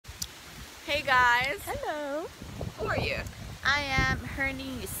Hey guys. Hello. Who are you? I am her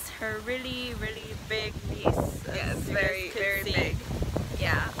niece, her really big niece. Yes, very see. big.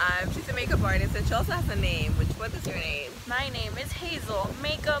 Yeah, she's a makeup artist and she also has a name. What is your name? My name is Hazel,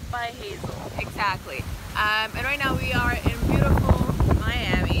 Makeup by Hazel. Exactly. And right now we are in beautiful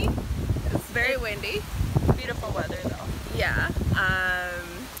Miami. It's very windy. Beautiful weather though. Yeah.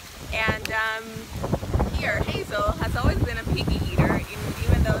 Here, Hazel has always been a picky eater,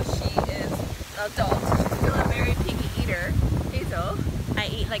 even though she is adult. She's still a very picky eater. Hazel. I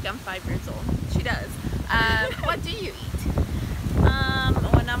eat like I'm 5 years old. She does. What do you eat?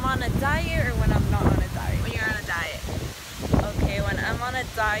 When I'm on a diet or when I'm not on a diet? When you're on a diet. Okay, when I'm on a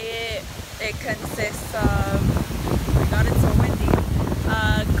diet, it consists of, oh my god, it's so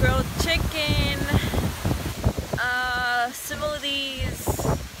windy. Grilled chicken, smoothies,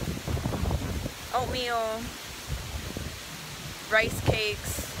 oatmeal, rice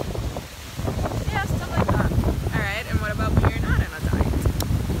cakes, yeah, stuff like that. Alright, and what about when you're not on a diet?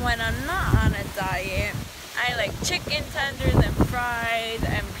 When I'm not on a diet, I like chicken tenders and fries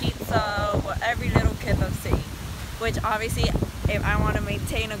and pizza, what every little kid loves to eat. Which obviously, if I want to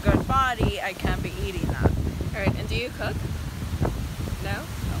maintain a good body, I can't be eating that. Alright, and do you cook? No?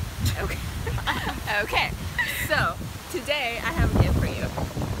 No. Okay. Okay, so today I have a gift for you.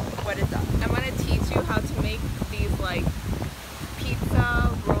 What is that? I'm going to teach you how to make these like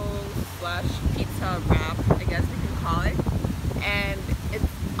pizza rolls slash pizza wrap, I guess we can call it. And it's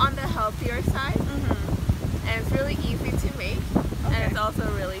on the healthier side. And it's really easy to make. And it's also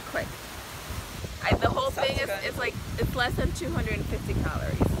really quick. The whole thing is it's less than 250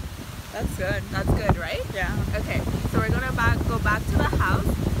 calories. That's good. That's good, right? Yeah. Okay, so we're gonna go back to the house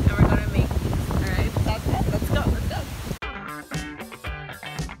and we're gonna make these. Alright? That's it. Let's go. Let's go.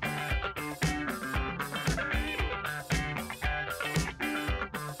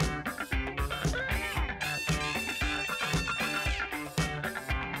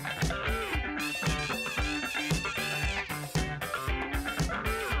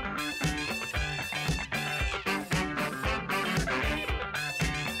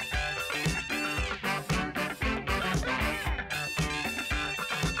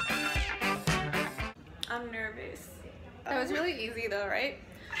 I'm nervous. That was really easy though, right?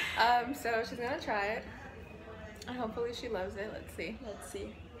 So she's gonna try it. And hopefully she loves it. Let's see. Let's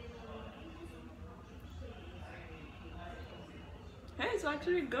see. Hey, it's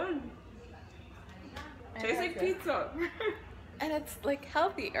actually good. Tastes like pizza. And it's like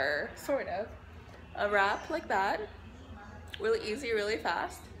healthier, sort of. A wrap like that. Really easy, really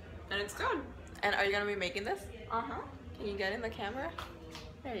fast. And it's good. And are you gonna be making this? Uh-huh. Can you get in the camera?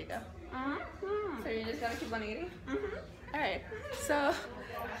 There you go. So you're just gonna keep on eating? Alright, so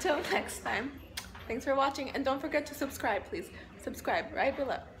till next time. Thanks for watching and don't forget to subscribe, please. Subscribe right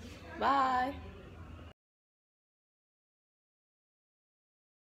below. Bye.